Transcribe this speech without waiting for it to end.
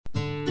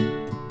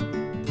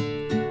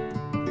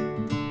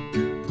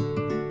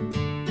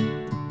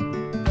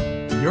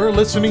You're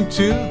listening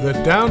to the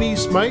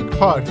Downeast Mike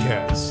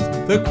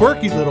podcast, the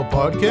quirky little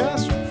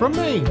podcast from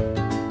Maine.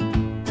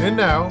 And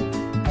now,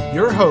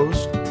 your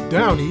host,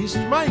 Downeast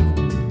Mike.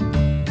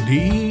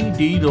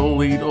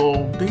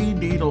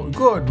 Dee-dee-do-dee-do.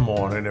 Good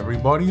morning,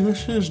 everybody.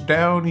 This is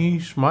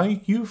Downeast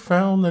Mike. You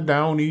found the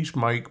Downeast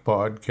Mike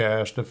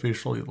podcast,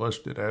 officially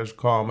listed as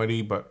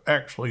comedy, but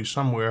actually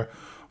somewhere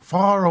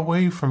far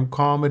away from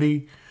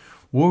comedy.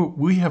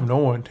 We have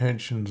no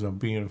intentions of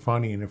being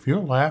funny, and if you're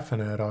laughing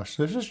at us,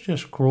 this is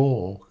just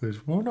cruel,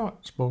 because we're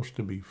not supposed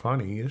to be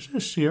funny. This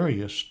is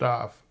serious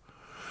stuff.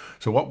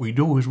 So what we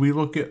do is we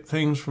look at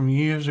things from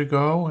years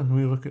ago, and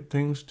we look at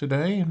things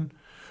today, and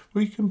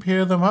we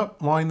compare them up,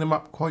 line them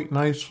up quite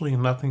nicely,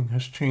 and nothing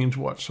has changed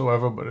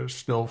whatsoever, but it's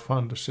still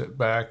fun to sit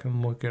back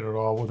and look at it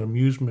all with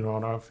amusement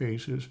on our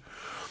faces.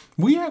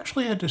 We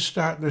actually had to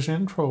start this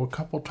intro a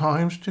couple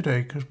times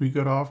today because we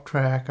got off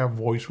track. Our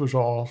voice was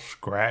all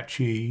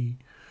scratchy.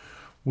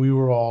 We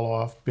were all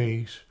off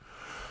base.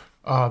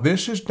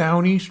 This is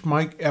Downeast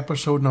Mike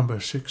episode number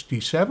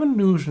 67,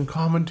 news and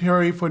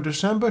commentary for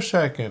December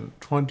 2nd,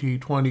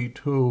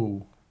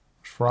 2022.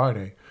 It's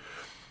Friday.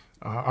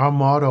 Our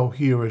motto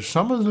here is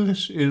some of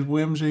this is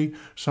whimsy,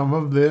 some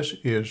of this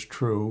is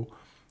true,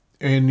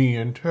 and the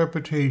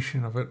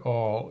interpretation of it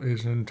all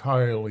is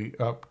entirely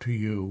up to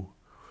you.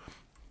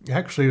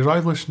 Actually, as I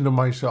listened to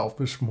myself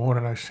this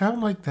morning, I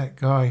sound like that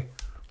guy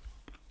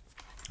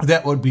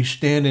that would be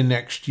standing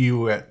next to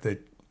you at the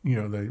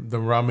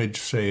rummage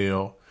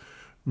sale,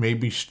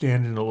 maybe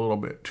standing a little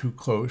bit too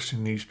close,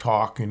 and he's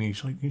talking.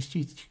 He's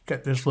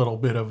got this little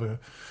bit of a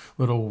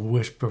little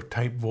whisper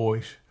type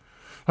voice,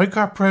 like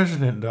our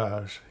president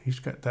does. He's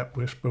got that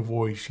whisper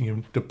voice he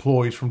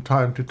deploys from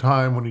time to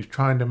time when he's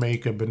trying to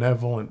make a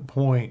benevolent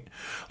point.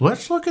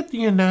 Let's look at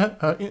the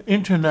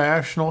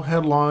international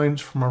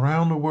headlines from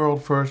around the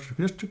world first.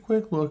 Just a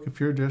quick look if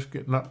you're just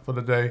getting up for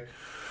the day.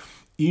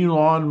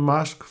 Elon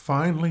Musk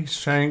finally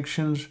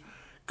sanctions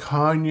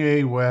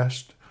Kanye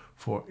West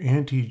for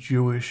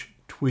anti-Jewish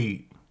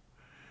tweet.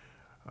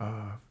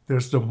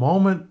 There's the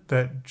moment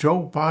that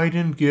Joe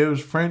Biden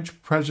gives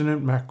French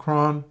President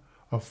Macron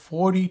a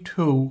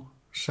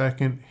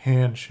 42-second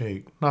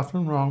handshake.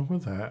 Nothing wrong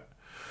with that.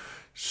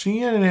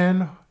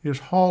 CNN is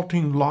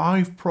halting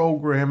live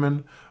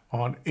programming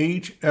on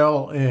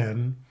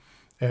HLN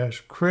as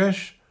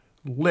Chris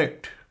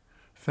Licht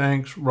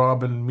thanks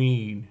Robin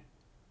Meade,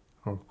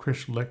 or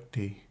Chris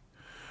Lichty.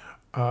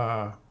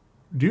 Do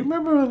you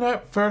remember when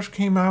that first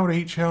came out,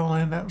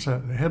 HLN? That was a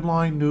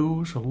headline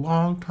news a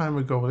long time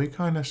ago. They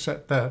kind of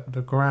set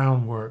the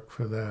groundwork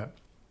for that.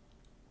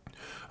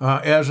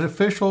 As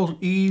officials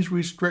ease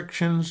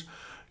restrictions,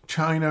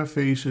 China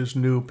faces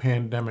new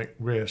pandemic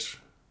risks.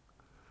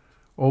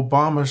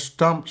 Obama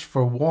stumps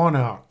for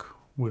Warnock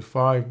with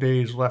 5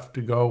 days left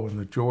to go in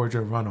the Georgia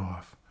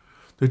runoff.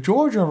 The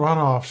Georgia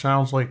runoff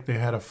sounds like they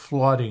had a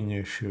flooding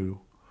issue.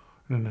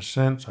 In a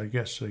sense, I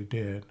guess they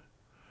did.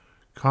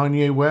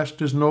 Kanye West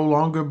is no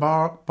longer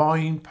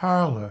buying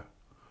Parler.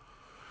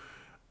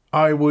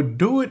 I would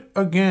do it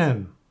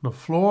again. The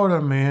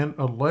Florida man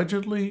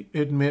allegedly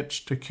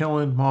admits to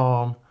killing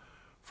mom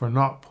for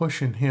not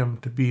pushing him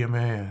to be a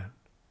man.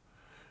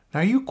 Now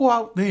you go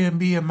out there and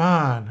be a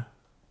man.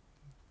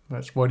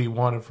 That's what he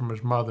wanted from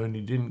his mother, and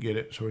he didn't get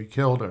it, so he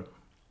killed her.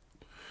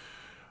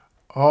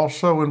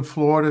 Also in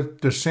Florida,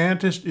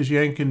 DeSantis is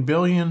yanking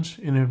billions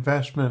in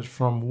investments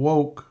from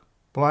woke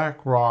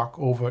BlackRock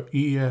over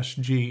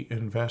ESG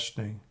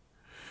investing.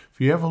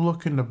 If you ever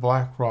look into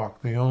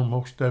BlackRock, they own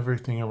most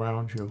everything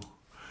around you.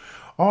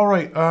 All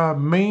right,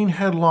 Maine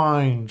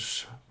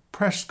headlines.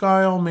 Presque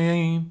Isle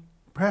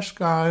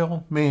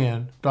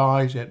man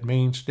dies at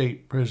Maine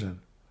State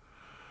Prison.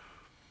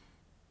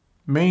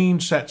 Maine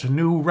sets a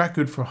new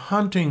record for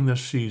hunting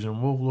this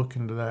season. We'll look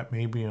into that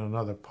maybe in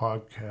another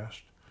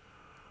podcast.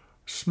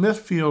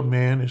 Smithfield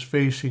man is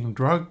facing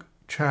drug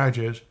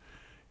charges.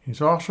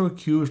 He's also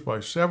accused by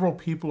several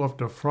people of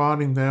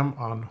defrauding them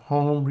on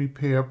home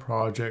repair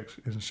projects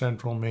in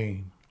central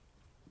Maine.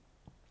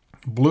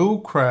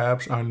 Blue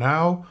crabs are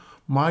now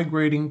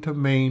migrating to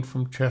Maine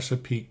from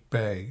Chesapeake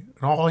Bay.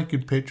 And all I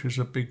could picture is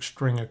a big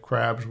string of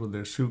crabs with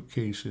their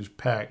suitcases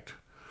packed,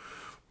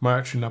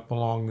 marching up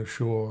along the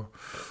shore.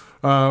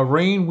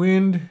 Rain,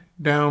 wind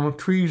down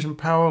trees and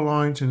power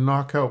lines and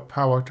knock out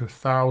power to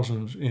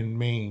thousands in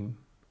Maine.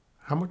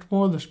 How much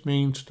more of this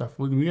Maine stuff?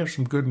 We have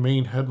some good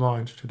Maine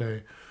headlines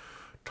today.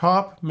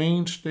 Top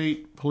Maine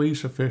state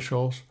police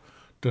officials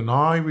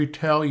deny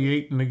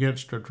retaliating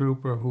against a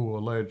trooper who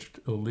alleged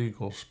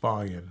illegal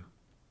spying.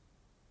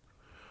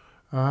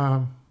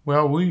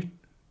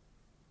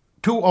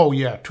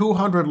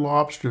 200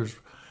 lobsters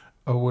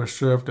were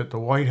served at the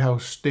White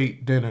House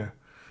state dinner,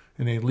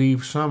 and they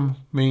leave some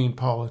Maine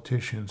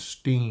politicians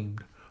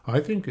steamed. I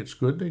think it's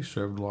good they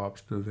served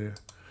lobster there.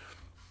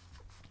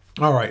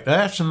 All right,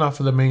 that's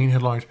enough of the Maine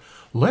headlines.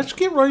 Let's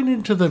get right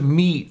into the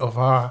meat of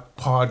our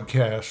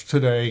podcast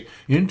today.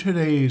 In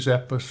today's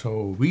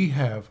episode, we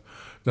have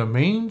the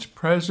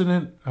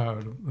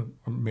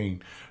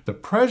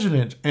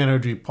president's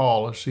energy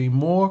policy,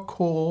 more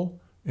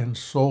coal and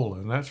solar,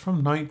 and that's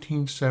from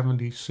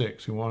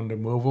 1976. He wanted to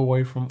move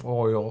away from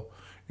oil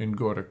and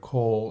go to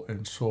coal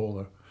and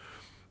solar.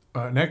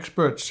 An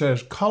expert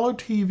says color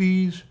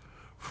TVs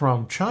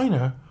from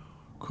China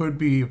could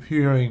be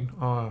appearing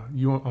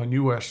on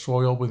U.S.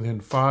 soil within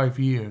 5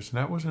 years, and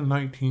that was in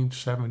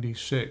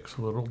 1976.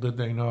 Little did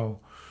they know.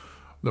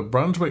 The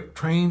Brunswick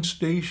train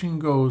station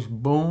goes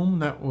boom.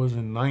 That was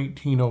in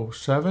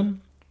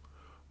 1907.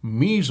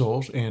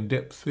 Measles and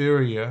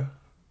diphtheria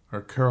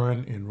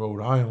occurring in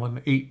Rhode Island,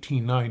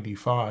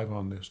 1895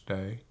 on this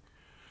day.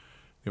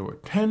 There were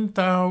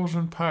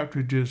 10,000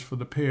 partridges for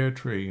the pear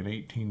tree in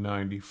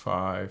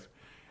 1895.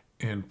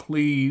 And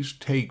Please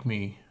Take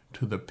Me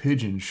to the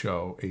Pigeon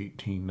Show,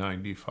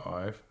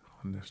 1895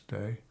 on this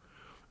day.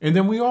 And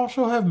then we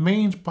also have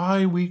Maine's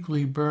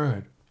bi-weekly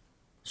bird.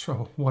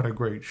 So what a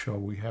great show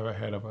we have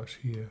ahead of us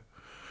here.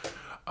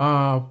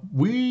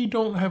 We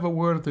don't have a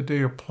word of the day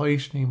or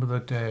place name of the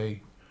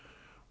day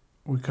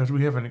because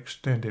we have an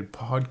extended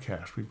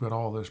podcast. We've got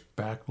all this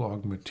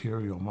backlog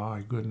material,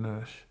 my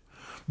goodness.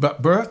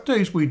 But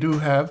birthdays we do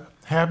have.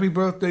 Happy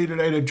birthday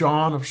today to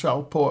John of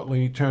South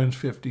Portland. He turns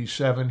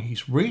 57.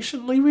 He's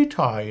recently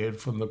retired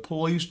from the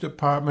police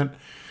department.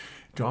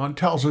 John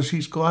tells us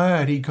he's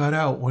glad he got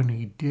out when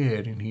he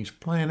did, and he's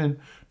planning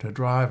to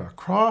drive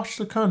across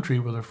the country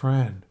with a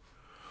friend.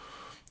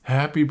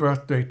 Happy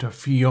birthday to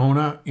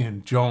Fiona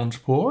in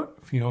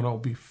Jonesport. Fiona will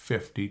be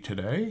 50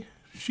 today.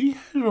 She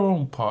has her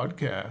own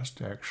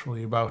podcast,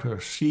 actually, about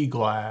her sea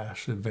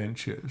glass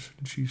adventures.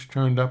 She's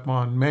turned up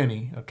on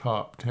many a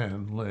top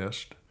 10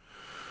 list.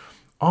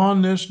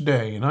 On this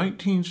day, in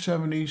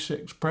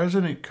 1976,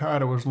 President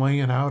Carter was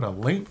laying out a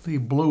lengthy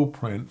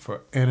blueprint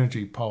for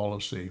energy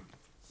policy.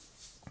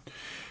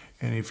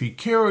 And if he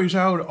carries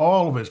out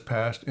all of his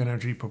past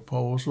energy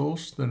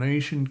proposals, the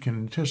nation can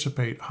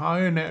anticipate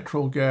higher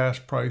natural gas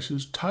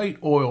prices, tight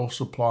oil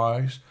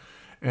supplies,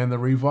 and the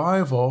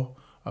revival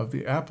of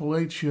the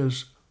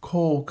Appalachia's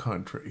coal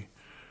country.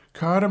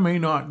 Carter may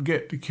not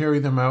get to carry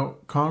them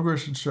out.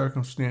 Congress and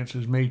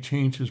circumstances may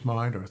change his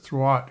mind or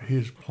thwart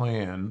his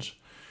plans.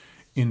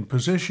 In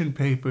position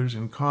papers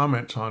and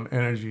comments on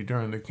energy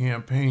during the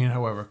campaign,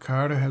 however,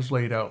 Carter has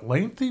laid out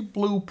lengthy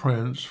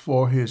blueprints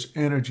for his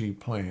energy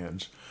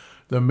plans.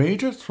 The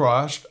major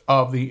thrust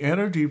of the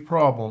energy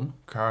problem,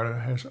 Carter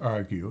has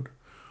argued,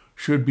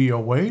 should be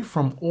away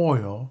from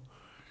oil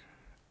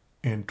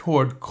and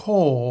toward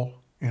coal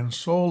and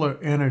solar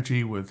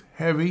energy with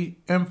heavy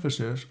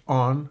emphasis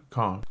on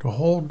coal. To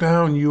hold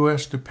down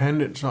U.S.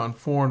 dependence on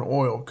foreign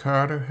oil,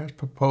 Carter has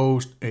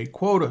proposed a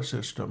quota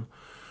system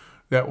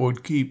that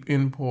would keep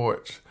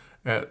imports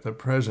at the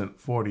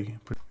present 40%.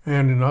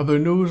 And in other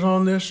news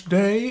on this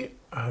day,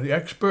 the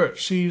expert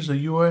sees the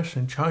U.S.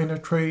 and China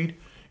trade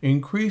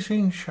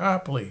increasing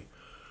sharply.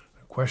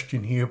 The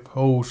question here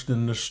posed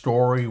in the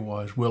story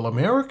was, will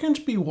Americans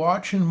be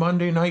watching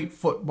Monday Night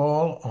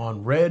Football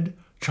on red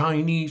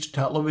Chinese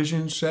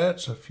television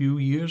sets a few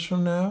years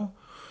from now?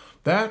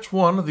 That's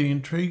one of the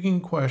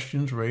intriguing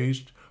questions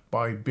raised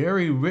by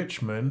Barry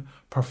Richmond,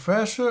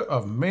 professor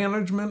of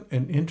management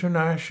and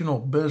international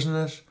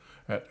business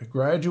at the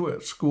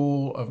Graduate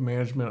School of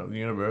Management at the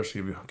University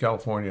of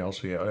California,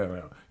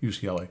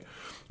 UCLA.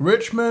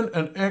 Richmond,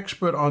 an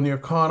expert on the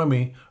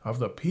economy of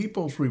the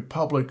People's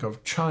Republic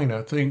of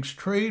China, thinks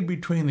trade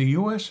between the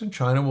U.S. and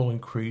China will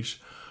increase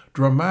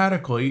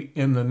dramatically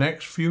in the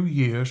next few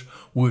years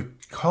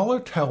with color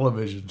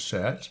television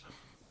sets,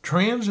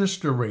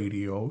 transistor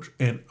radios,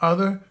 and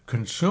other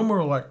consumer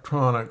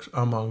electronics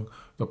among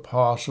the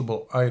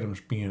possible items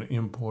being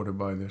imported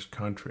by this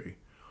country.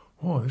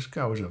 Oh, this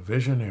guy was a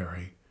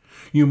visionary.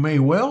 You may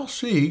well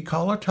see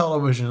color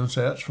television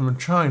sets from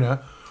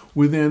China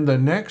within the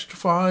next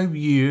 5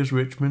 years,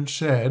 Richmond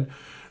said.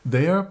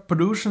 They are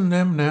producing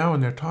them now,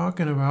 and they're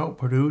talking about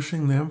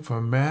producing them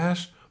for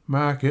mass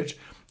markets.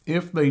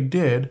 If they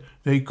did,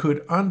 they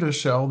could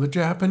undersell the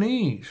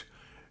Japanese.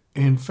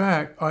 In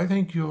fact, I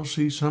think you'll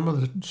see some of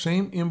the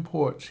same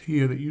imports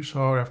here that you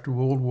saw after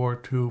World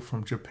War II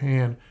from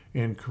Japan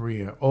and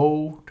Korea.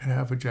 Oh, to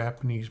have a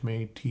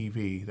Japanese-made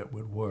TV that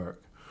would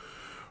work.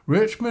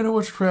 Richmond, who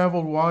has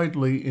traveled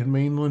widely in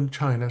mainland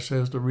China,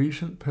 says the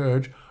recent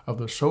purge of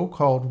the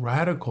so-called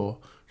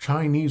radical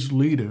Chinese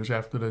leaders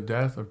after the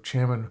death of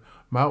Chairman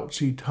Mao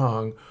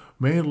Zedong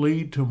may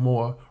lead to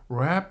more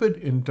rapid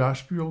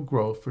industrial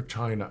growth for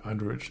China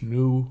under its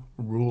new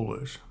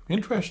rulers.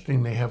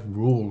 Interesting, they have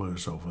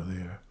rulers over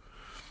there.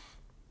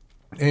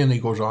 And he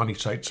goes on, he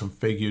cites some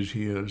figures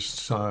here.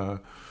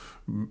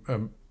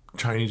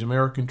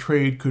 Chinese-American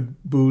trade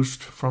could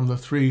boost from the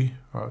 $3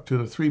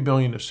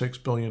 billion to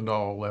 $6 billion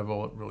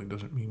level. It really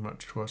doesn't mean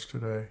much to us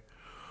today.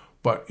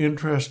 But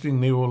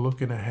interesting, they were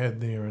looking ahead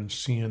there and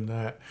seeing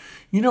that.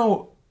 You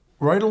know,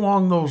 right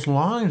along those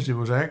lines, there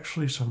was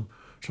actually some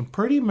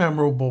pretty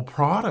memorable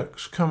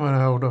products coming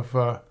out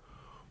of,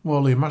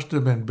 they must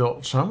have been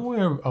built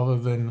somewhere other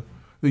than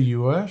the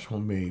U.S., well,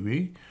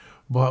 maybe.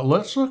 But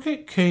let's look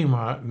at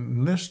Kmart.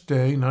 In this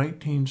day,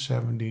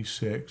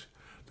 1976,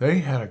 they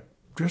had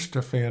just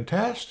a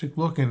fantastic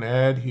looking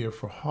ad here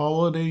for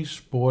holiday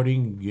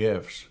sporting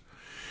gifts.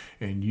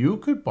 And you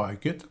could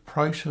get the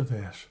price of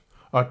this,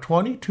 a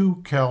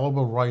 .22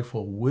 caliber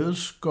rifle with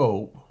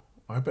scope.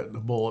 I bet the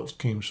bullets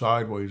came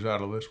sideways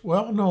out of this.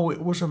 Well, no,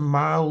 it was a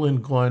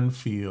Marlin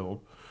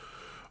Glenfield,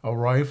 a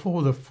rifle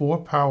with a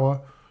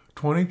 4-power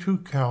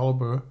 .22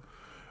 caliber,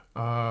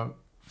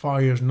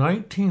 fires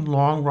 19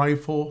 long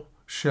rifle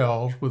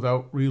shells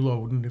without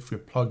reloading if you're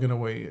plugging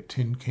away at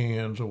tin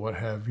cans or what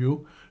have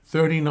you.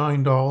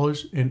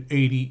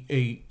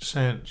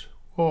 $39.88.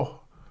 Oh,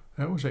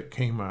 that was at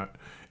Kmart.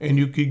 And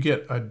you could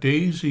get a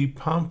Daisy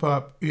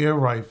pump-up air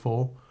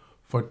rifle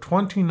for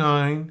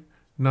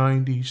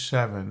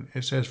 $29.97.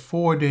 It says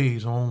 4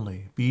 days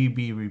only.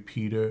 BB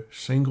repeater,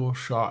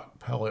 single-shot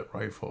pellet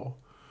rifle.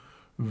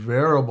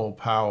 Variable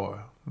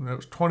power. That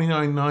was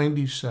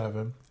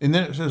 $29.97. And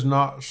then it says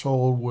not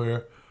sold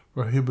where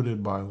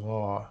prohibited by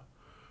law.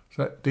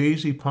 So that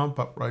Daisy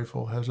pump-up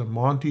rifle has a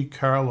Monte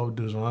Carlo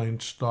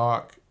designed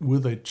stock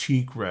with a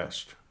cheek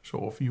rest.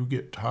 So if you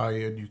get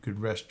tired, you could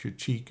rest your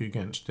cheek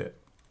against it.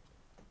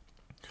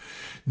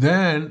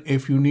 Then,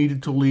 if you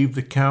needed to leave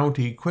the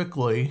county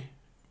quickly,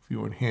 if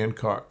you were in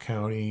Hancock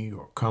County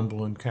or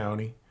Cumberland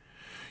County,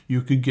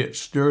 you could get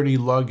sturdy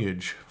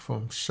luggage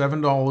from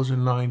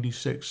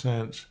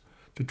 $7.96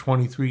 to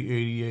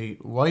 $23.88.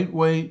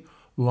 Lightweight,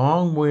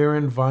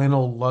 long-wearing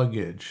vinyl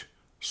luggage,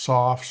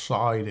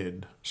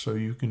 soft-sided, so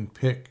you can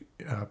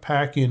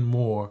pack in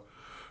more.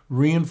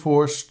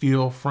 Reinforced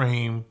steel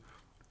frame,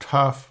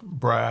 tough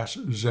brass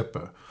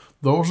zipper.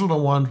 Those are the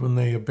ones when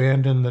they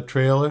abandon the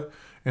trailer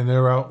and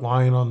they're out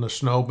lying on the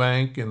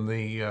snowbank and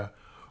the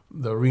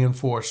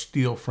reinforced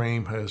steel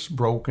frame has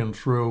broken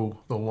through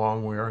the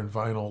long-wearing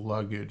vinyl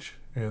luggage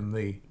and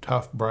the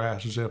tough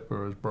brass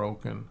zipper is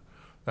broken.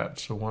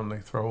 That's the one they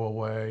throw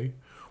away.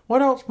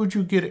 What else would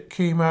you get at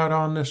Kmart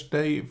on this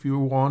day if you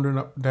were wandering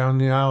up and down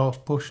the aisles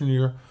pushing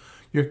your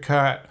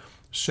cart?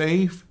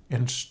 Safe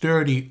and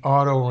sturdy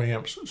auto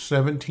ramps,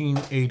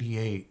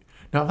 $17.88.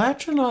 Now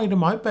that's an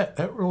item I bet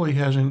that really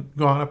hasn't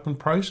gone up in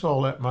price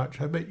all that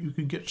much. I bet you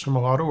could get some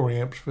auto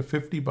ramps for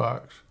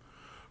 $50.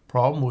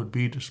 Problem would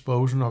be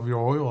disposing of your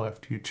oil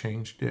after you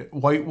changed it.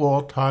 White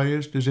wall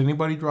tires. Does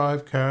anybody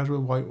drive cars with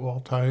white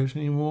wall tires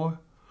anymore?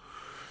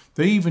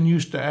 They even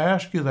used to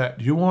ask you that.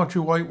 Do you want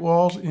your white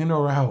walls in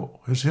or out?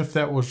 As if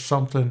that was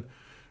something,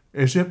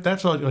 as if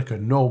that's like a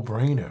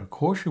no-brainer. Of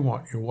course you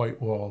want your white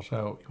walls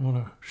out. You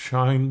want to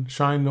shine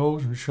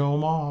those and show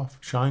them off.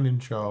 Shine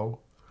and show.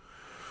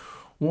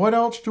 What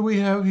else do we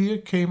have here?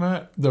 Came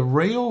at the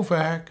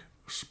Rayovac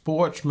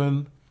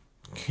Sportsman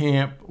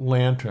Camp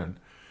Lantern.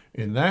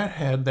 And that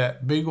had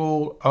that big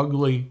old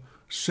ugly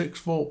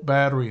 6-volt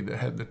battery that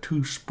had the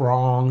 2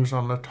 sprongs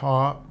on the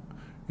top.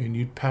 And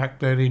you'd pack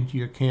that into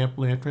your camp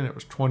lantern. It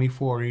was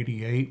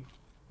 $24.88.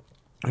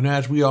 And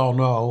as we all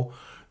know,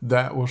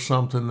 that was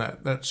something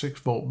that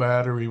 6-volt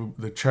battery,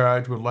 the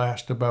charge would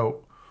last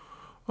about,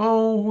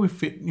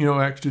 if it,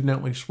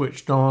 accidentally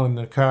switched on in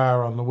the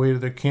car on the way to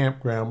the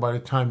campground, by the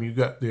time you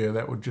got there,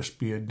 that would just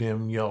be a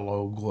dim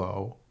yellow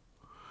glow.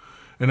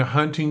 And a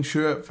hunting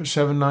shirt for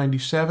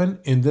 $7.97.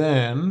 And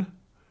then,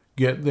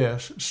 get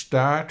this,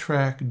 Star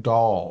Trek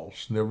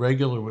dolls. The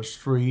regular was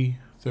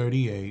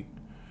 $3.38.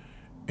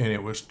 And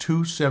it was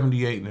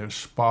 $2.78. And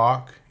there's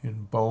Spock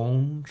and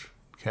Bones,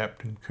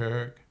 Captain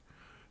Kirk,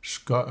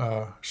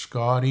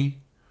 Scotty.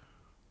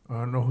 I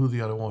don't know who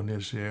the other one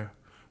is there.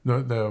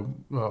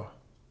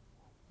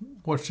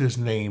 What's his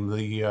name?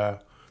 The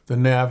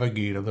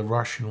navigator, the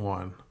Russian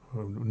one,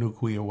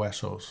 Nuclear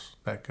Wessos,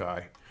 that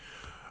guy.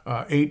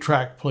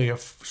 8-track player,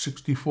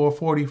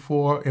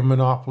 $64.44, and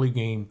Monopoly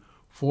game,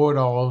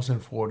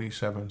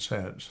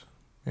 $4.47.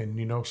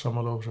 And some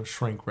of those are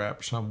shrink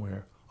wrapped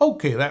somewhere.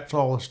 Okay, that's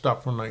all the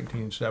stuff from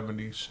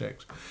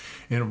 1976.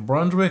 In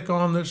Brunswick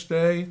on this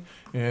day,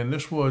 and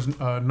this was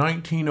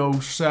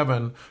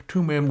 1907,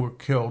 2 men were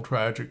killed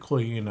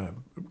tragically in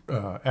an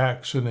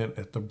accident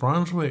at the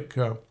Brunswick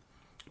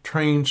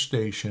train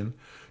station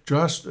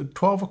just at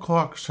 12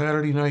 o'clock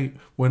Saturday night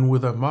when,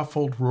 with a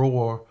muffled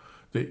roar,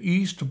 the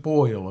east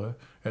boiler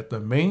at the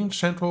main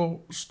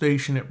central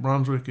station at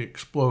Brunswick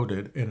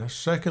exploded, and a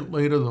second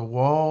later the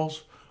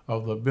walls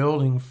of the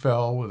building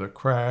fell with a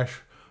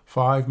crash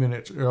 5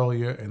 minutes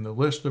earlier, and the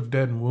list of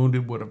dead and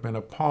wounded would have been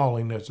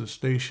appalling as the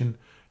station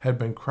had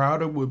been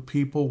crowded with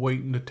people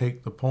waiting to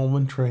take the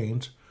Pullman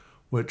trains,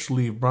 which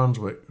leave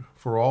Brunswick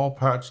for all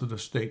parts of the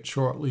state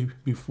shortly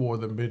before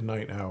the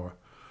midnight hour.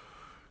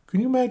 Can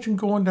you imagine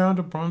going down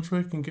to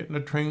Brunswick and getting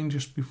a train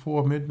just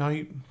before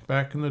midnight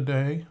back in the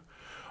day?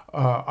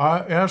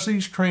 As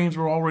these trains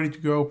were all ready to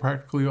go,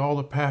 practically all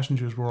the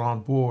passengers were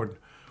on board.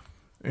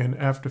 And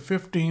after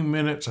 15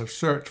 minutes of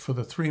search for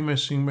the 3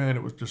 missing men,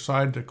 it was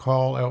decided to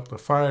call out the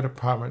fire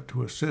department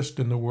to assist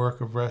in the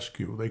work of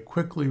rescue. They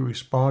quickly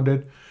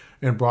responded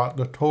and brought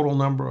the total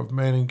number of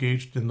men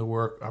engaged in the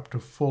work up to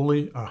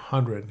fully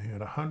 100. They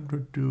had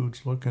 100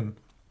 dudes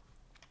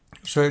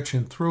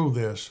searching through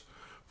this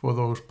for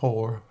those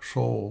poor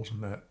souls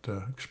in that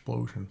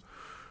explosion.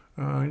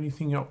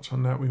 Anything else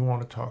on that we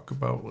want to talk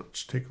about?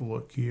 Let's take a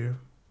look here.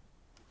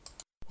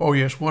 Oh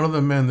yes, one of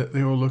the men that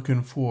they were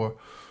looking for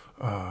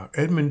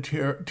Edmund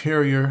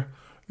Terrier,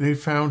 they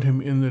found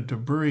him in the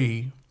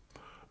debris,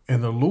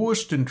 and the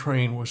Lewiston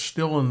train was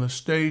still in the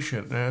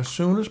station. And as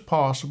soon as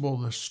possible,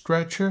 the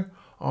stretcher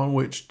on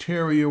which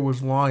Terrier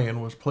was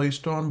lying was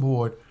placed on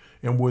board,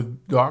 and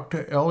with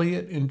Dr.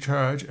 Elliott in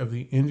charge of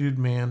the injured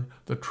man,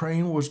 the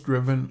train was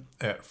driven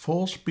at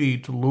full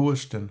speed to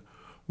Lewiston,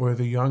 where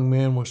the young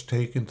man was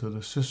taken to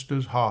the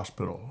Sisters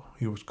Hospital.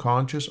 He was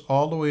conscious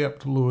all the way up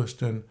to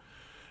Lewiston,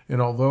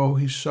 and although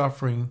he's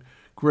suffering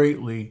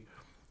greatly,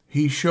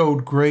 he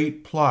showed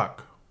great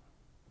pluck.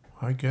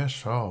 I guess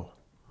so.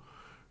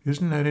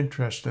 Isn't that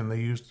interesting? They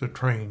used the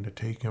train to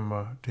take him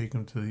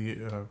to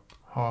the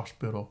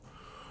hospital.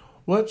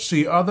 Let's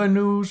see other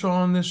news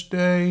on this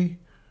day.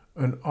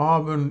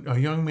 A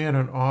young man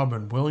in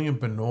Auburn, William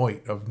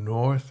Benoit of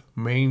North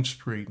Main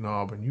Street in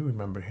Auburn. You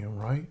remember him,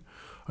 right?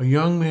 A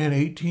young man,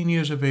 18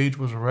 years of age,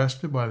 was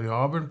arrested by the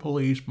Auburn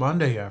police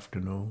Monday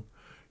afternoon.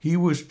 He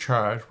was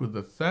charged with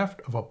the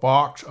theft of a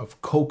box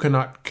of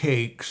coconut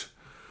cakes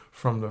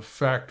from the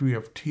factory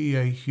of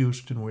T.A.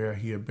 Houston, where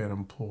he had been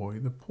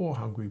employed. The poor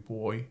hungry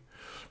boy.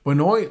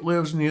 Benoit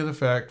lives near the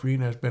factory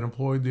and has been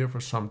employed there for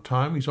some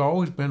time. He's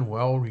always been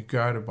well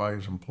regarded by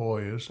his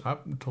employers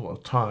up until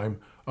the time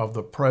of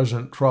the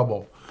present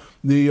trouble.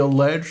 The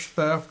alleged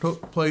theft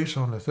took place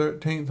on the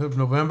 13th of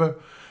November.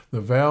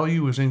 The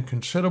value is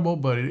inconsiderable,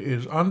 but it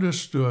is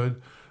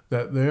understood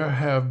that there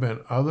have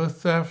been other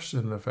thefts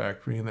in the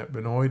factory and that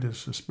Benoit is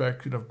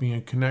suspected of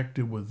being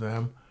connected with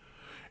them.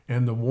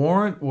 And the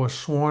warrant was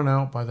sworn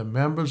out by the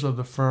members of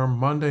the firm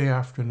Monday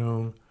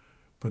afternoon.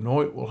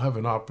 Benoit will have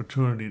an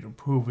opportunity to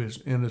prove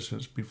his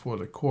innocence before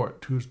the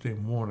court Tuesday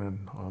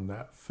morning on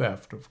that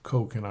theft of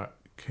coconut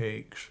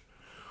cakes.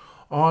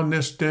 On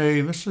this day,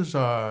 this is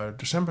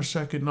December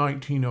 2nd,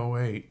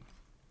 1908,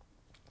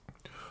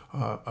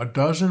 a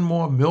dozen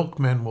more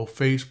milkmen will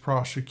face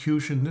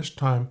prosecution, this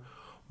time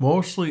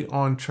mostly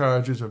on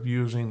charges of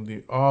using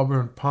the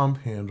Auburn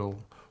pump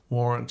handle.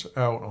 Warrants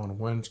out on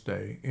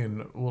Wednesday.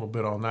 And a little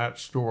bit on that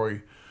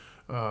story.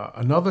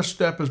 Another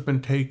step has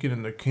been taken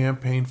in the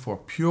campaign for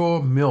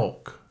pure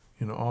milk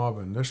in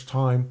Auburn, this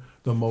time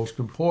the most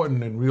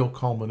important and real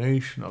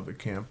culmination of the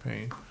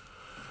campaign.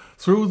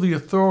 Through the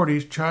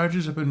authorities,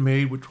 charges have been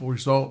made which will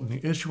result in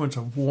the issuance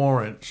of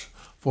warrants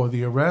for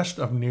the arrest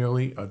of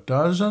nearly a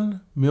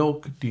dozen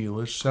milk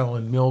dealers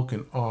selling milk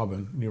in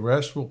Auburn. The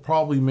arrest will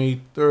probably be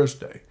made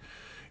Thursday.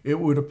 It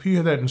would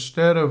appear that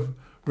instead of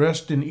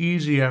resting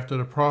easy after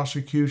the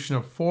prosecution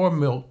of 4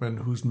 milkmen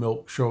whose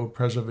milk showed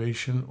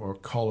preservation or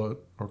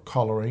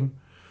coloring,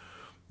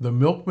 the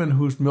milkmen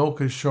whose milk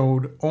has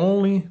showed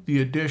only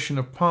the addition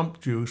of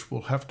pump juice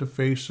will have to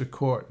face the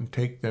court and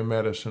take their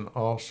medicine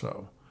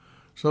also.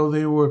 So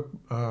they were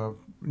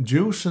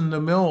juicing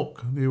the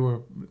milk. They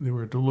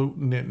were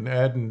diluting it and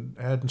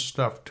adding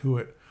stuff to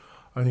it.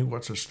 I think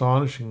what's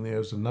astonishing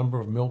there is the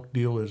number of milk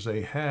dealers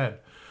they had.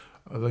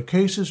 The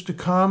cases to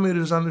come, it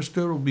is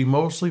understood, will be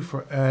mostly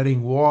for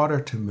adding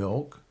water to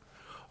milk,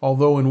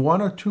 although in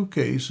 1 or 2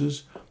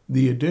 cases,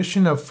 the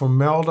addition of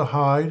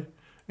formaldehyde,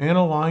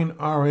 aniline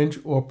orange,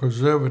 or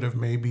preservative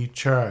may be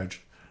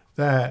charged.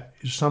 That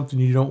is something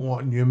you don't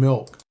want in your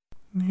milk.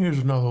 And here's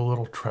another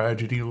little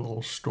tragedy,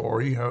 little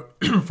story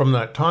from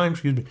that time.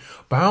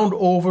 Bound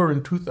over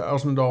in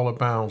 $2,000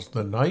 bounds,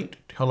 the night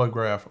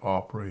telegraph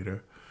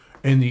operator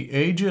and the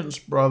agent's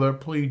brother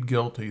plead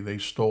guilty. They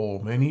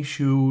stole many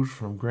shoes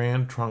from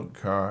Grand Trunk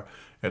car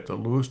at the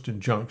Lewiston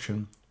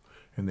Junction,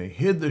 and they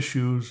hid the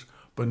shoes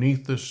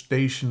beneath the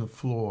station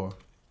floor.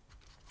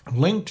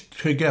 Linked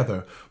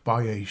together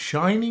by a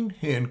shining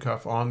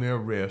handcuff on their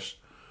wrists,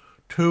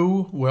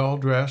 2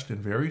 well-dressed and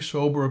very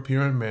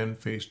sober-appearing men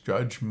faced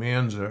Judge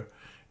Manzer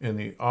in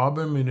the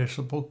Auburn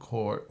Municipal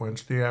Court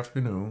Wednesday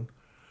afternoon,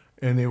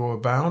 and they were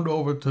bound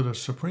over to the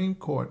Supreme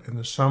Court in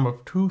the sum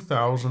of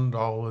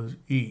 $2,000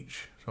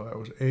 each. So that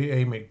was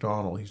A.A.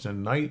 McDonald. He's a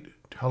night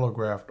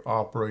telegraph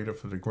operator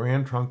for the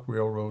Grand Trunk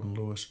Railroad in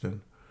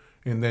Lewiston.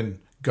 And then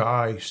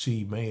Guy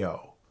C.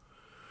 Mayo,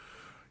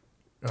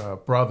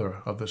 brother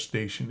of the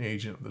station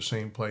agent of the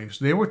same place.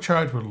 They were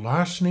charged with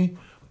larceny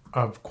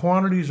of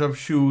quantities of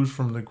shoes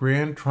from the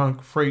Grand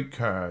Trunk freight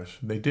cars.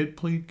 They did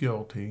plead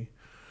guilty.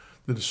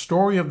 The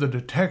story of the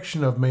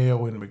detection of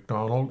Mayo and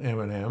McDonald,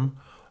 M&M,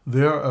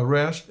 their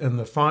arrest and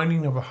the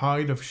finding of a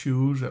hide of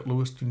shoes at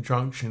Lewiston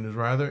Junction is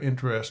rather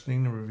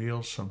interesting and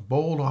reveals some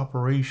bold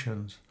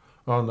operations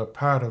on the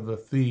part of the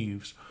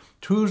thieves.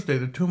 Tuesday,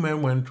 the 2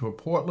 men went to a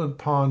Portland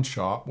pawn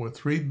shop with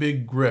 3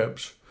 big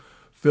grips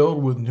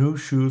filled with new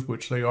shoes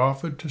which they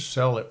offered to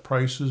sell at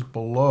prices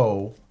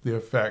below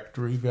their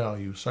factory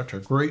value. Such a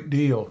great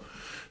deal.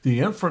 The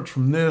inference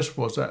from this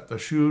was that the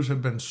shoes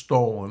had been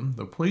stolen.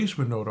 The police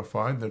were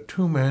notified. The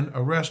 2 men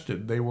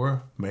arrested. They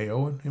were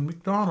Mayo and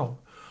McDonald.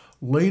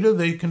 Later,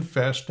 they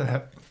confessed to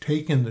have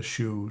taken the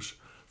shoes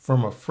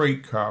from a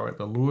freight car at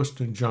the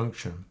Lewiston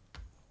Junction.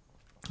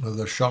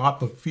 The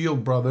shop of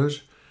Field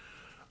Brothers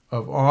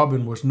of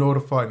Auburn was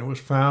notified, and it was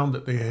found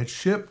that they had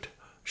shipped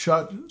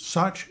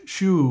such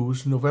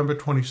shoes November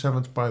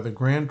 27th by the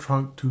Grand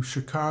Trunk to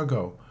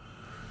Chicago.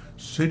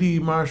 City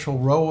Marshal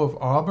Rowe of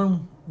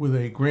Auburn, with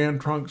a Grand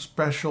Trunk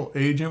special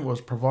agent, was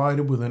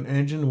provided with an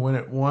engine and went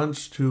at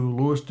once to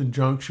Lewiston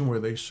Junction, where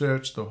they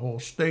searched the whole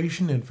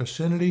station and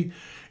vicinity,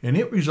 and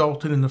it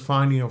resulted in the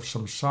finding of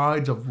some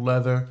sides of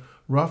leather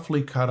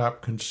roughly cut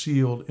up,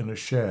 concealed in a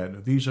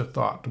shed. These are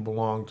thought to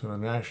belong to the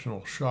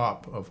National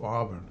Shop of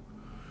Auburn.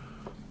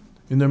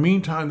 In the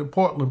meantime, the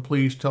Portland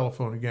police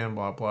telephone again,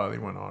 blah, blah, they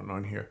went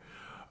on here.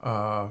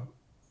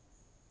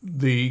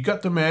 They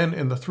got the men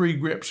and the 3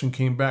 grips and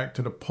came back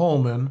to the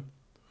Pullman.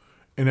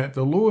 And at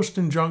the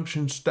Lewiston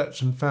Junction,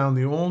 Stetson found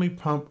the only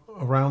pump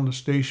around the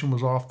station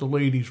was off the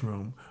ladies'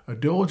 room. A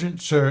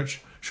diligent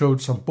search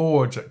showed some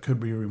boards that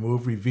could be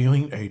removed,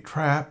 revealing a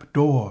trap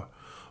door.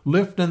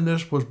 Lifting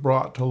this was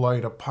brought to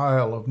light a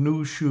pile of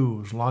new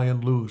shoes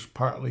lying loose,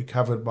 partly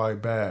covered by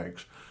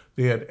bags.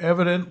 They had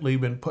evidently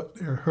been put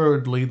there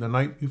hurriedly the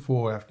night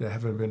before after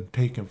having been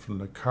taken from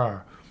the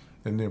car,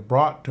 and they're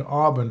brought to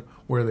Auburn,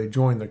 where they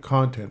joined the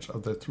contents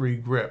of the 3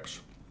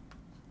 grips.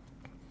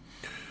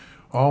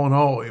 All in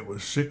all, it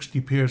was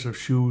 60 pairs of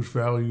shoes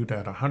valued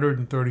at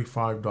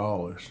 $135.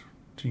 So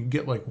you can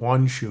get like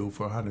one shoe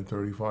for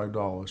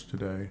 $135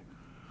 today.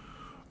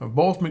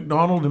 Both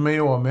McDonald and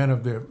Mayo are men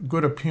of their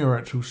good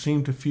appearance who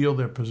seem to feel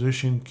their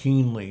position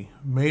keenly.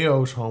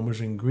 Mayo's home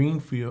is in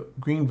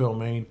Greenville,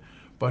 Maine,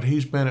 but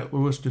he's been at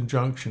Lewiston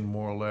Junction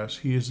more or less.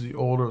 He is the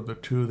older of the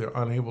 2. They're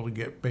unable to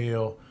get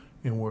bail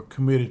and were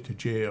committed to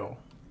jail.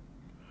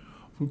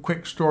 A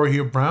quick story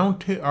here.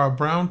 Are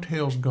brown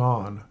tails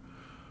gone?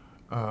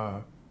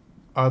 Are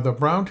the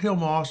brown-tailed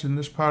moths in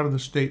this part of the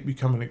state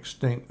becoming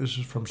extinct? This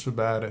is from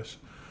Sabatis.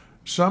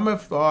 Some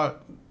have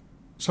thought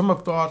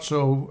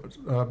so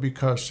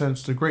because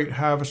since the great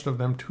harvest of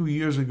them 2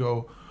 years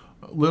ago,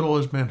 little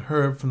has been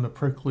heard from the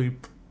prickly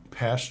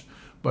pest,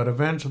 but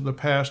events of the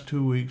past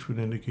 2 weeks would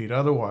indicate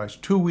otherwise.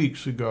 2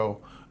 weeks ago,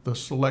 the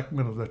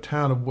selectmen of the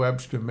town of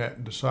Webster met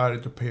and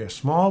decided to pay a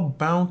small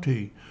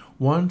bounty,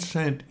 1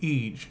 cent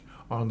each,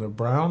 on the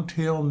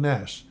brown-tailed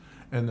nests,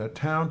 and the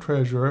town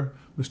treasurer,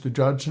 Mr.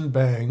 Judson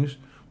Bangs,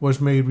 was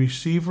made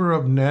receiver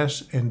of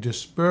nests and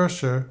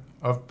disperser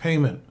of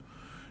payment.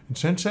 And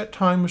since that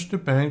time,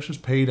 Mr. Banks has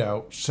paid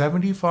out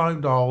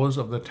 $75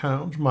 of the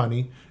town's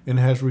money and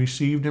has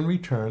received in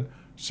return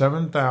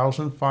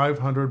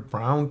 7,500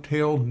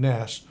 brown-tailed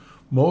nests,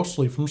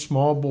 mostly from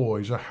small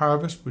boys, a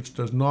harvest which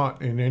does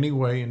not in any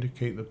way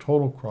indicate the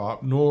total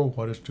crop nor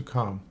what is to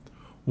come.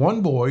 One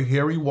boy,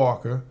 Harry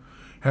Walker,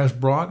 has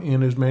brought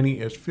in as many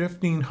as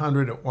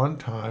 1,500 at one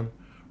time,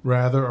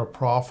 rather a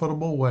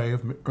profitable way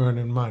of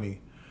earning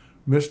money.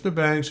 Mr.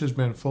 Banks has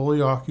been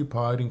fully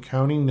occupied in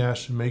counting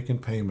nests and making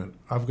payment.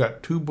 I've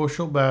got 2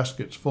 bushel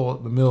baskets full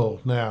at the mill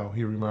now,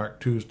 he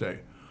remarked Tuesday.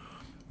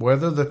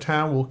 Whether the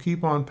town will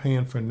keep on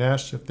paying for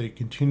nests if they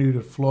continue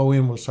to flow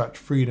in with such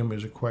freedom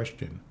is a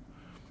question.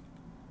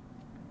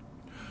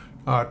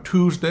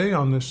 Tuesday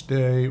on this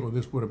day, or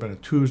this would have been a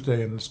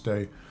Tuesday on this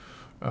day,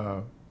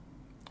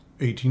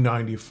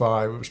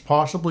 1895. It was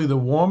possibly the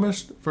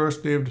warmest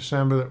first day of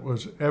December that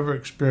was ever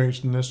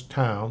experienced in this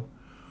town.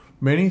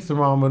 Many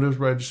thermometers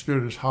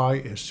registered as high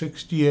as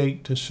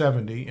 68 to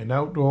 70, and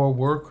outdoor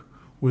work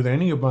with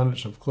any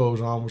abundance of clothes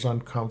on was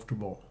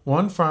uncomfortable.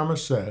 One farmer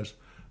says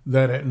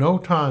that at no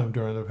time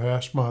during the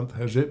past month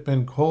has it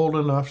been cold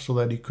enough so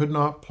that he could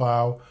not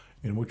plow,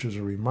 and which is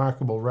a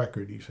remarkable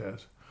record, he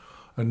says.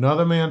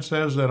 Another man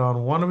says that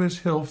on one of his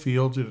hill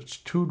fields it's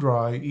too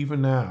dry,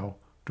 even now,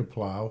 to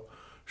plow,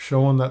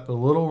 showing that the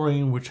little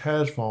rain which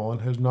has fallen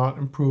has not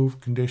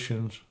improved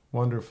conditions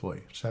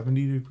wonderfully.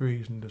 70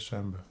 degrees in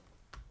December.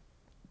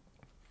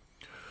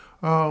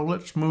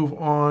 Let's move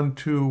on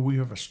to, we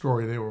have a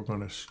story there we're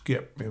going to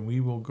skip, and we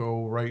will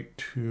go right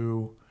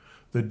to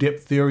the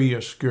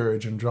diphtheria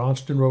scourge in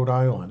Johnston, Rhode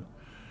Island.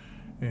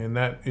 And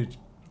that is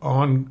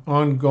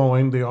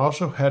ongoing. They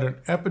also had an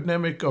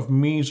epidemic of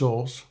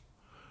measles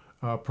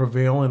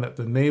prevailing at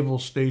the Naval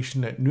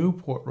Station at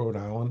Newport, Rhode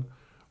Island.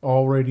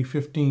 Already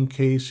 15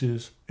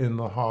 cases in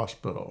the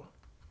hospital.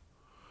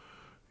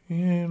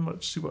 And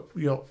let's see what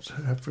we else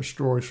have for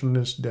stories from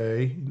this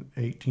day in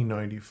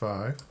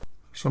 1895.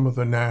 Some of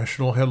the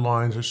national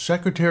headlines are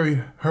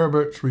Secretary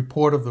Herbert's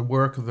report of the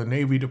work of the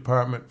Navy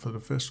Department for the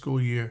fiscal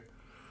year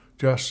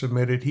just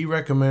submitted. He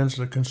recommends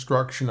the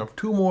construction of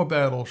 2 more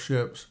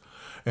battleships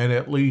and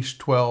at least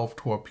 12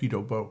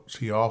 torpedo boats.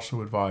 He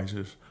also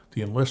advises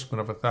the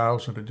enlistment of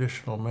 1,000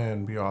 additional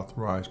men be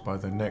authorized by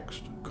the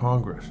next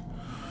Congress.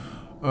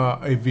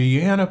 A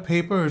Vienna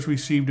paper has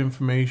received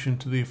information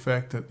to the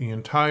effect that the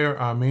entire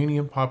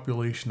Armenian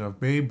population of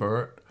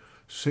Bayburt,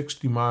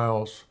 60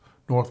 miles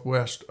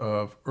northwest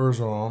of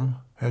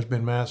Erzurum, has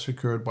been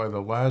massacred by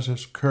the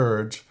Lazarus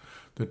Kurds.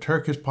 The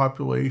Turkish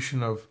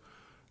population of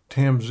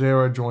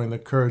Tamzera joined the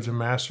Kurds in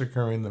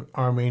massacring the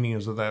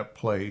Armenians of that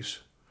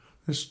place.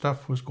 This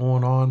stuff was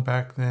going on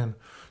back then.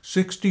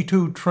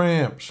 62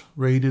 tramps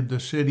raided the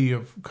city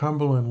of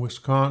Cumberland,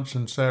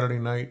 Wisconsin Saturday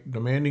night,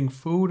 demanding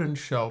food and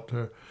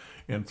shelter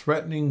and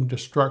threatening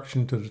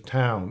destruction to the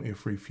town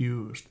if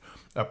refused.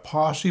 A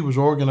posse was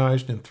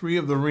organized and 3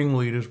 of the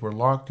ringleaders were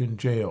locked in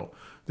jail.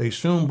 They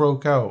soon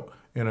broke out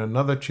and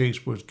another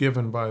chase was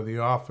given by the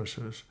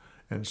officers,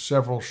 and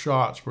several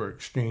shots were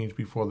exchanged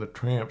before the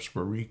tramps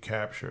were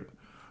recaptured.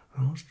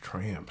 Those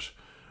tramps.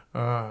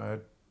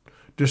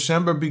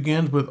 December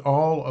begins with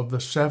all of the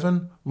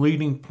 7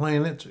 leading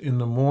planets in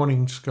the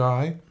morning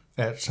sky.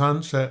 At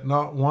sunset,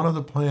 not one of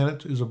the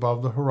planets is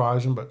above the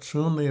horizon, but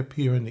soon they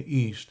appear in the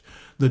east.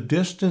 The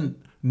distant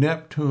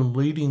Neptune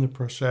leading the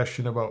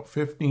procession about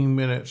 15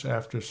 minutes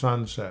after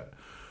sunset.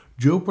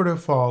 Jupiter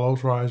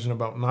follows, rising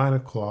about 9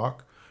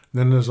 o'clock.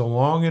 Then there's a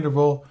long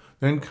interval,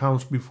 then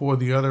comes before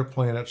the other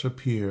planets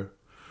appear.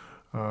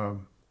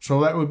 So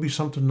that would be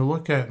something to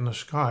look at in the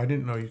sky. I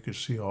didn't know you could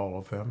see all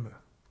of them.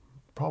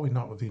 Probably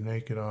not with the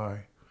naked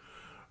eye.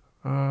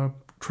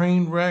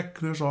 Train wreck,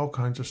 there's all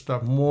kinds of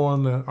stuff. More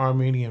on the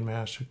Armenian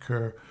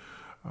massacre.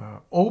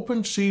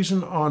 Open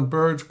season on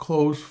birds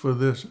closed for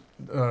this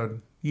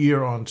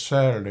year on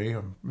Saturday,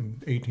 in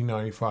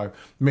 1895,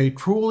 may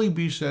truly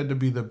be said to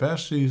be the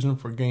best season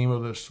for game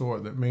of this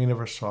sort that Maine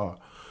ever saw.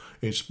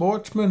 A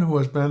sportsman who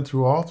has been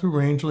all through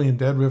Rangeley and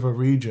Dead River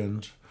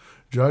regions,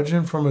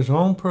 judging from his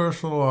own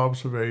personal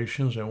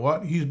observations and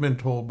what he's been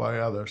told by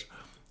others,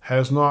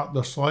 has not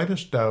the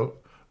slightest doubt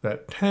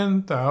that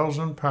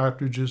 10,000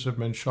 partridges have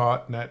been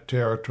shot in that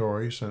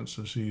territory since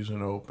the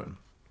season opened.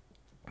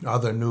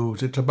 Other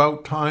news, it's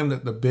about time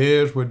that the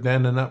bears were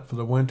denning up for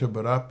the winter,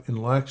 but up in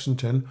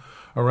Lexington,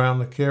 around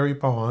the Cary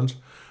Ponds,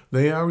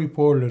 they are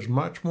reported as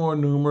much more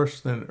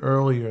numerous than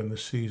earlier in the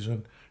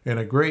season, and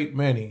a great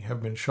many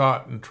have been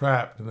shot and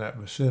trapped in that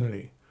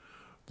vicinity.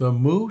 The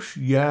moose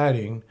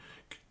yarding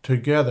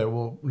together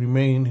will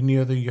remain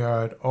near the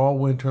yard all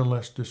winter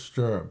unless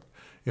disturbed.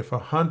 If a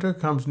hunter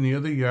comes near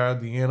the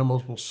yard, the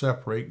animals will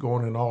separate,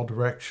 going in all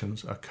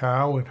directions, a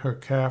cow and her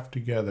calf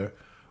together,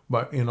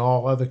 but in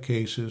all other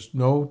cases,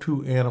 no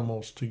 2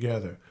 animals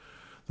together.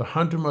 The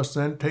hunter must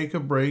then take a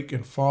break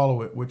and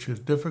follow it, which is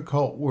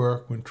difficult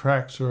work when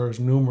tracks are as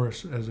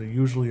numerous as they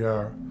usually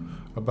are,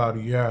 about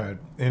a yard.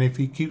 And if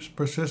he keeps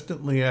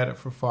persistently at it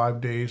for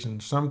 5 days, in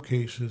some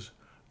cases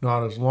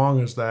not as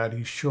long as that,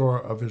 he's sure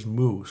of his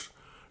moose.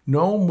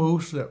 No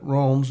moose that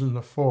roams in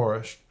the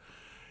forest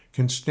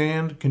can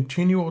stand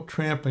continual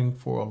tramping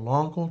for a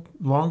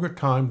longer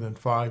time than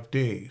 5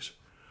 days.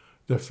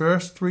 The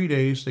first 3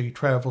 days they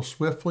travel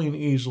swiftly and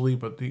easily,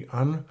 but the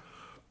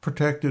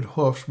unprotected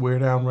hoofs wear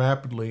down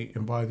rapidly,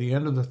 and by the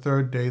end of the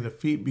 3rd day the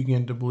feet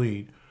begin to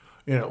bleed.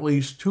 In at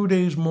least 2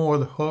 days more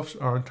the hoofs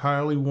are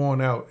entirely worn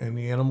out and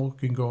the animal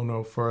can go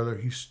no further.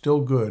 He's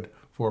still good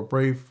for a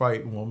brave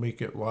fight and will make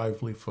it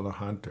lively for the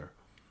hunter.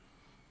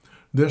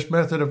 This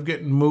method of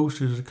getting moose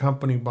is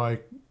accompanied by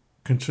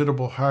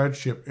considerable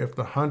hardship if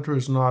the hunter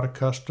is not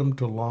accustomed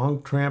to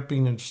long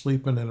tramping and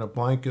sleeping in a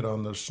blanket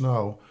on the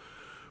snow,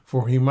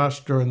 for he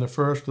must during the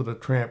first of the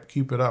tramp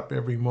keep it up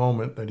every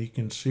moment that he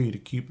can see to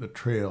keep the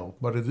trail.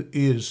 But it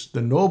is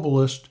the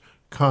noblest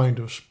kind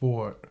of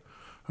sport.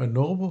 A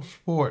noble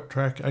sport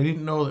track. I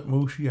didn't know that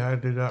moose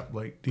yarded up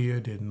like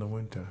deer did in the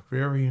winter.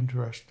 Very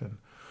interesting.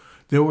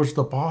 There was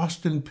the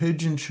Boston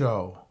Pigeon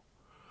Show.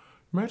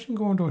 Imagine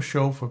going to a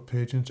show for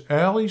pigeons.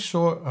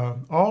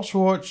 All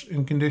sorts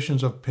and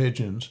conditions of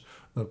pigeons,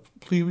 the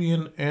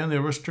plebeian and the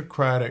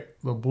aristocratic,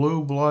 the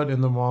blue blood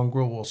and the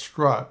mongrel will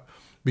strut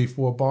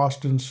before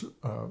Boston's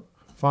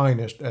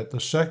finest at the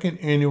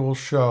 2nd annual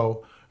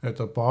show at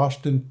the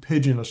Boston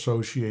Pigeon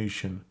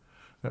Association.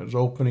 That was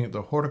opening at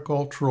the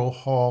Horticultural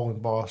Hall in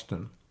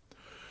Boston.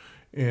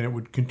 And it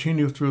would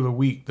continue through the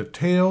week. The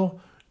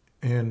tail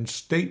and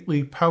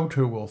stately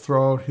pouter will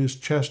throw out his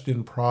chest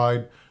in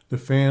pride. The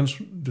fans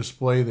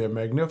display their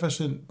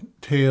magnificent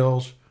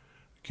tails,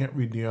 I can't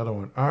read the other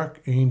one,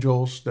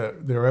 archangels,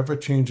 that their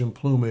ever-changing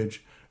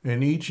plumage,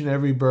 and each and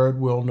every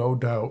bird will, no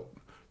doubt,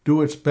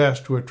 do its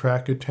best to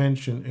attract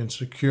attention and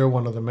secure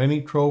one of the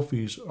many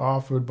trophies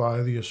offered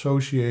by the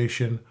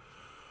association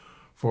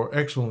for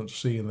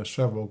excellency in the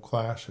several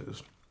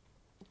classes.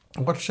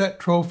 What's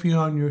that trophy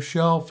on your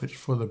shelf? It's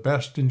for the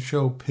best in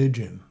show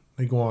pigeon.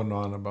 They go on and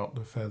on about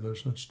the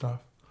feathers and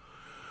stuff.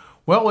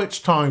 Well, it's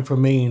time for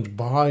Maine's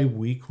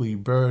bi-weekly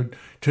bird.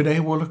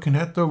 Today we're looking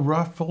at the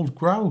ruffled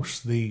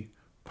grouse, the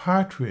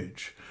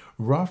partridge.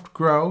 Ruffed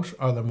grouse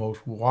are the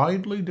most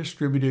widely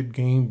distributed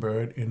game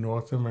bird in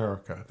North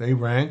America. They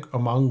rank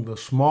among the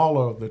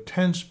smaller of the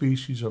 10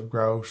 species of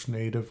grouse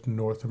native to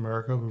North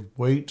America, with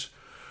weights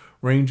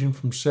ranging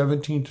from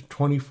 17 to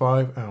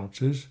 25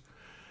 ounces.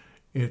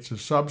 It's a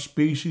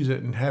subspecies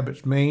that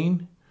inhabits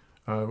Maine.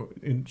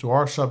 So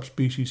our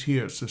subspecies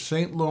here, it's the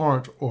St.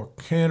 Lawrence or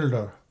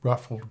Canada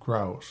ruffled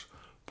grouse.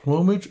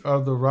 Plumage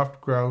of the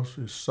ruffed grouse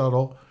is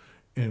subtle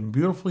and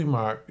beautifully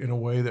marked in a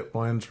way that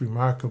blends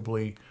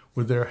remarkably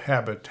with their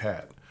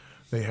habitat.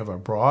 They have a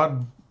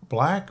broad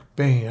black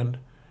band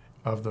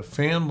of the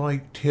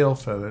fan-like tail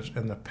feathers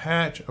and the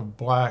patch of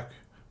black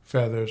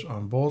feathers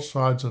on both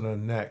sides of the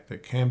neck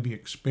that can be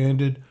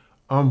expanded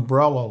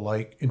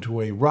umbrella-like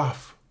into a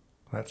ruff.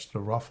 That's the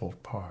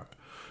ruffled part.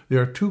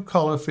 There are 2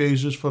 color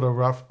phases for the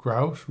ruffed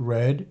grouse,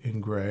 red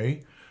and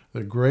gray.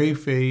 The gray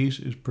phase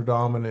is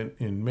predominant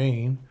in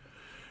Maine,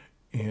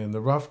 And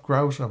the ruffed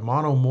grouse are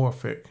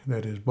monomorphic,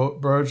 that is,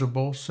 birds of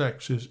both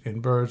sexes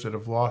and birds that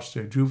have lost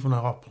their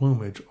juvenile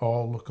plumage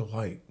all look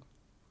alike.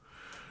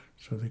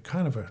 So they're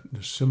kind of a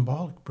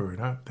symbolic bird,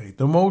 aren't they?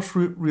 The most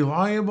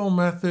reliable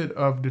method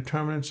of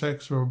determining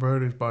sex of a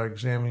bird is by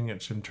examining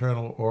its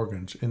internal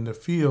organs. In the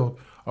field,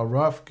 a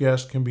rough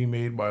guess can be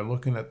made by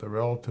looking at the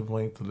relative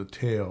length of the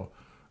tail.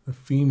 The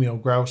female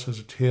grouse has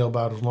a tail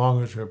about as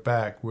long as her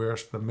back,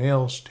 whereas the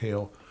male's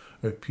tail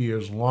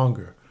appears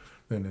longer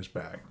than his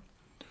back.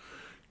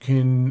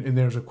 And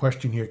there's a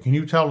question here. Can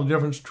you tell the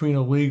difference between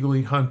a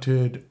legally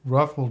hunted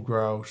ruffled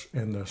grouse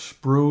and the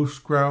spruce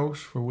grouse,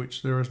 for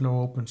which there is no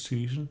open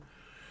season?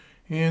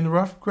 And the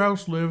ruffed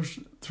grouse lives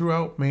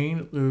throughout Maine.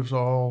 It lives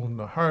all in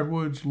the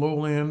hardwoods,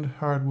 lowland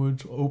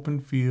hardwoods,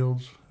 open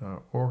fields,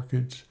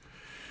 orchids.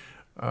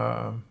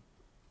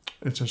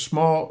 It's a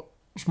small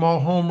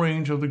home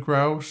range of the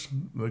grouse.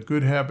 The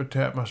good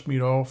habitat must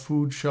meet all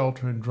food,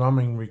 shelter, and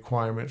drumming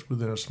requirements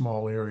within a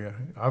small area.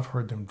 I've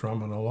heard them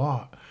drumming a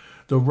lot.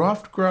 The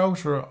ruffed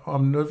grouse are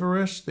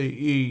omnivorous. They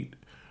eat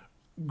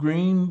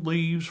green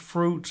leaves,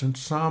 fruits, and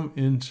some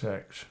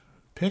insects.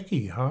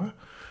 Picky, huh?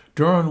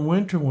 During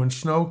winter, when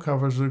snow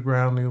covers the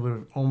ground, they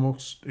live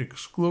almost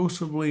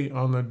exclusively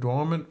on the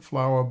dormant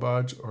flower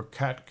buds or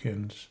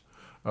catkins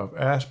of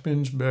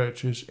aspens,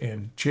 birches,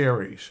 and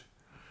cherries.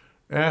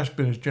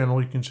 Aspen is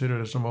generally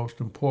considered as the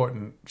most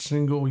important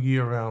single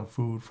year-round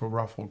food for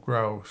ruffled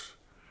grouse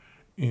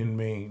in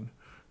Maine.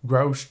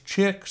 Grouse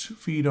chicks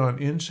feed on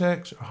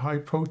insects, a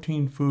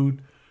high-protein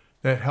food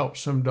that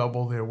helps them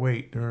double their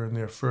weight during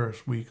their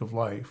first week of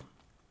life.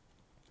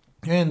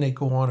 And they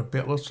go on a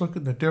bit. Let's look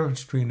at the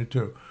difference between the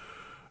two.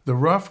 The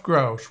ruffed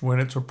grouse, when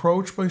it's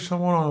approached by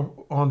someone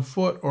on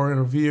foot or in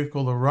a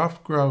vehicle, the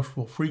ruffed grouse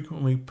will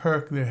frequently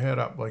perk their head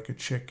up like a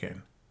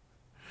chicken.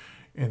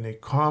 And they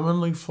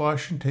commonly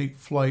flush and take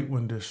flight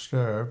when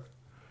disturbed.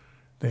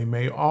 They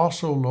may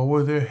also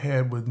lower their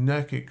head with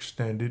neck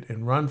extended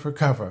and run for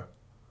cover.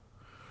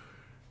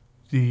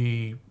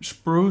 The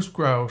spruce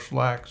grouse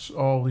lacks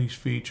all these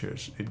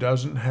features. It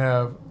doesn't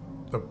have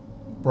the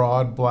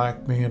broad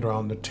black band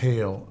around the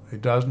tail.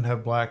 It doesn't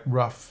have black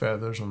rough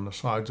feathers on the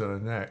sides of the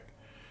neck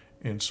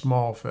and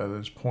small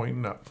feathers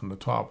pointing up from the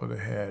top of the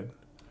head.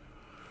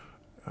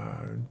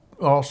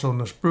 Also, in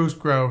the spruce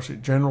grouse,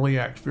 it generally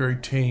acts very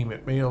tame.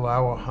 It may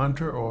allow a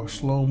hunter or a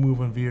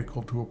slow-moving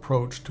vehicle to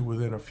approach to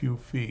within a few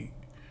feet.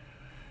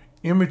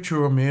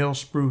 Immature male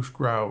spruce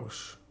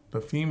grouse.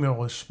 The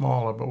female is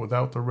smaller, but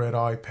without the red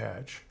eye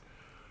patch.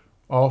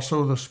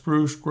 Also, the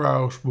spruce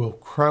grouse will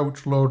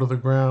crouch low to the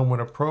ground when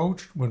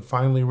approached. When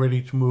finally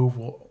ready to move,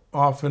 will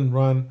often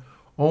run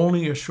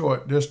only a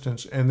short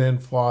distance and then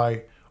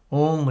fly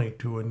only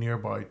to a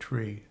nearby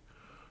tree.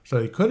 So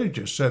they could have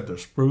just said the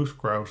spruce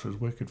grouse is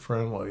wicked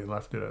friendly and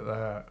left it at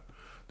that.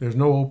 There's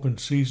no open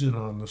season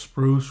on the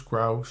spruce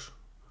grouse.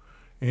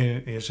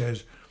 And it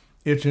says,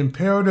 it's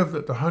imperative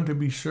that the hunter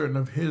be certain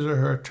of his or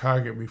her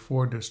target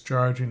before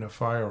discharging a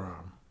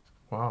firearm.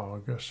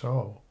 Wow, I guess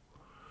so.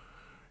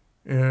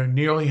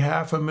 Nearly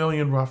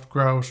 500,000 ruffed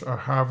grouse are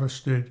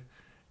harvested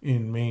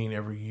in Maine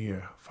every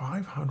year.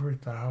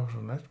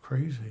 500,000, that's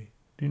crazy.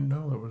 Didn't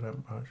know there was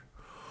that much.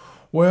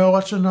 Well,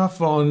 that's enough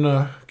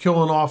on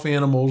killing off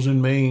animals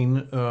in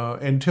Maine.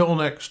 Until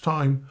next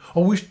time.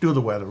 Oh, we should do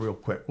the weather real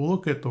quick. We'll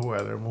look at the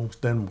weather, and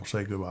then we'll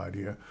say goodbye to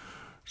you.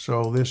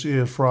 So this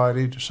is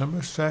Friday,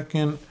 December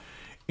 2nd.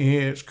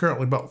 It's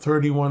currently about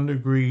 31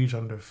 degrees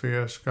under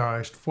fair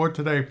skies. For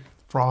today,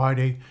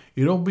 Friday,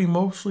 it'll be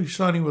mostly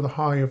sunny with a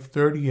high of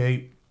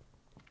 38.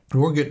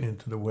 We're getting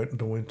into the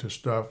winter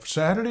stuff.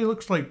 Saturday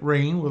looks like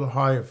rain with a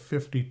high of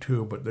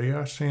 52, but they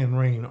are saying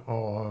rain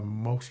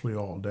mostly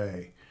all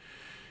day.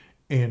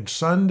 And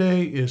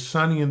Sunday is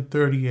sunny and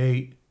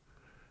 38.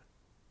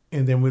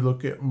 And then we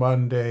look at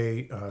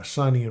Monday,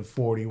 sunny and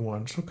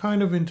 41. So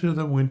kind of into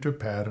the winter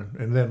pattern.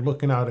 And then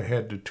looking out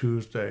ahead to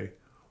Tuesday,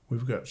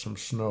 we've got some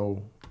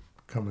snow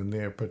coming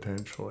there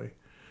potentially.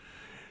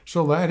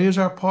 So that is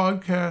our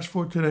podcast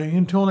for today.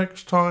 Until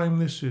next time,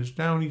 this is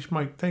Downeast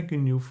Mike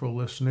thanking you for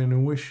listening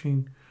and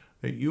wishing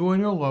that you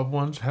and your loved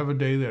ones have a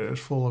day that is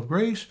full of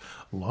grace,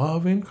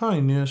 love, and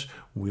kindness.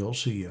 We'll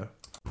see you.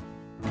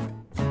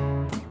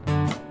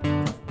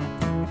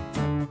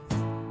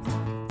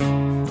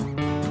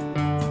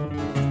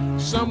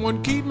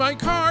 Someone keep my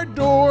car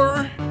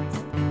door.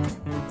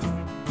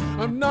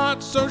 I'm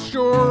not so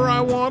sure I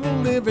want to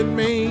live in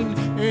Maine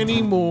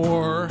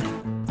anymore.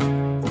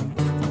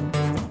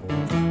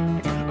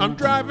 I'm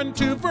driving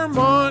to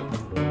Vermont,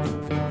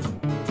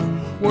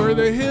 where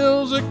the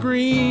hills are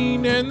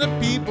green and the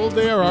people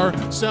there are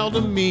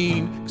seldom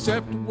mean,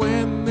 except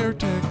when they're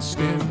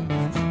texting.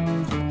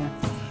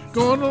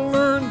 Gonna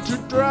learn to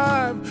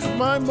drive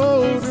my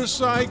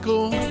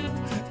motorcycle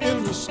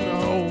in the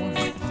snow.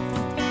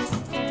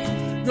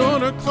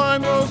 Gonna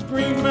climb those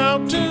green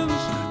mountains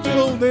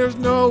till there's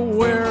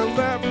nowhere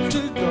left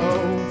to go.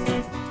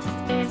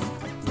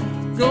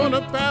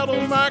 Gonna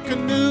paddle my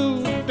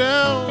canoe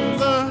down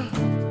the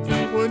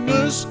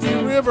Downeast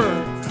River.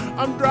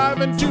 I'm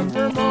driving to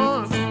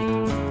Vermont.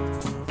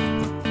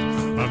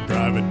 I'm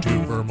driving to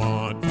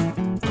Vermont.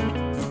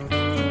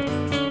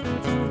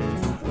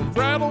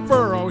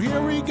 Brattleboro,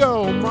 here we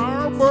go,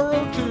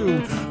 Marlboro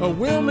too,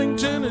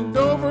 Wilmington and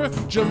Dover,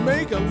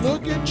 Jamaica,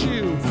 look at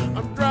you.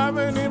 I'm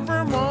driving in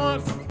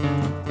Vermont.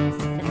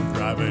 I'm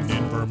driving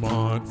in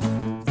Vermont.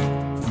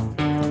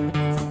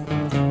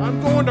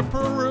 I'm going to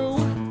Peru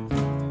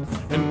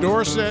and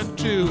Dorset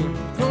too.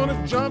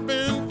 Gonna jump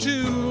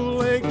into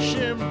Lake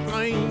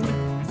Champlain.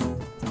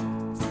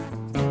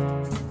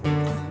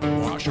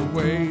 Wash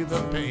away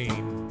the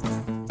pain.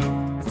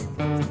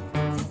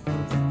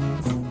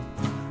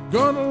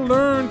 Gonna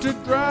learn to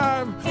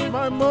drive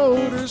my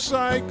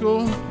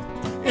motorcycle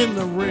in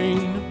the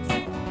rain.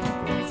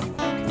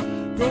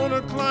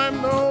 Gonna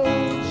climb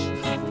those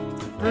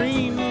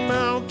green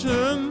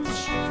mountains.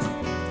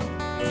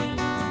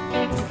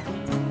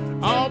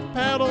 I'll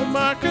paddle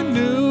my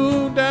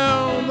canoe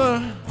down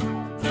the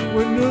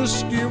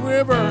Winooski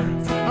River.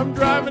 I'm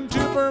driving to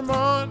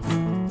Vermont.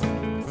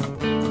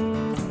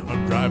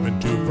 I'm driving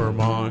to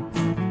Vermont.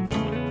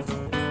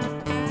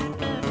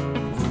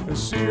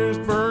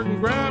 Searsburg and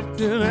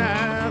Grafton,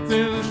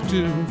 Athens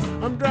too.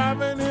 I'm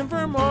driving in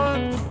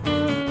Vermont.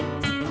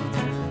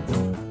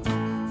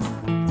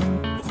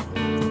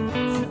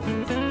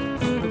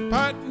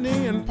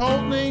 Putney and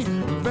Pulteney,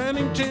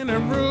 Bennington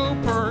and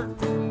Rupert.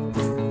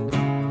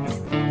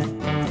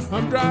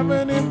 I'm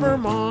driving in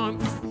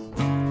Vermont.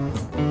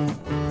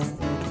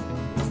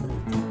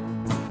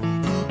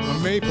 A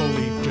maple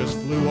leaf just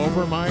flew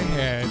over my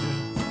head.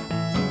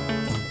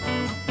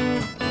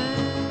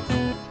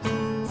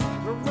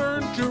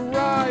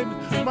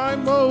 My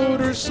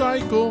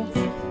motorcycle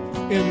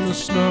in the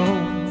snow.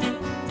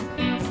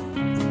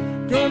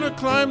 Gonna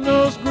climb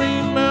those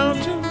green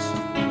mountains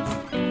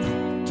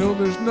till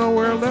there's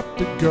nowhere left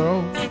to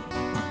go.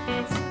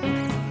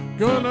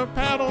 Gonna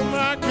paddle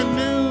my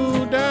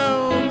canoe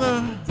down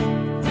the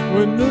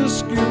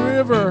Winooski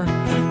River.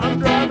 I'm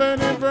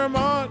driving in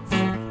Vermont.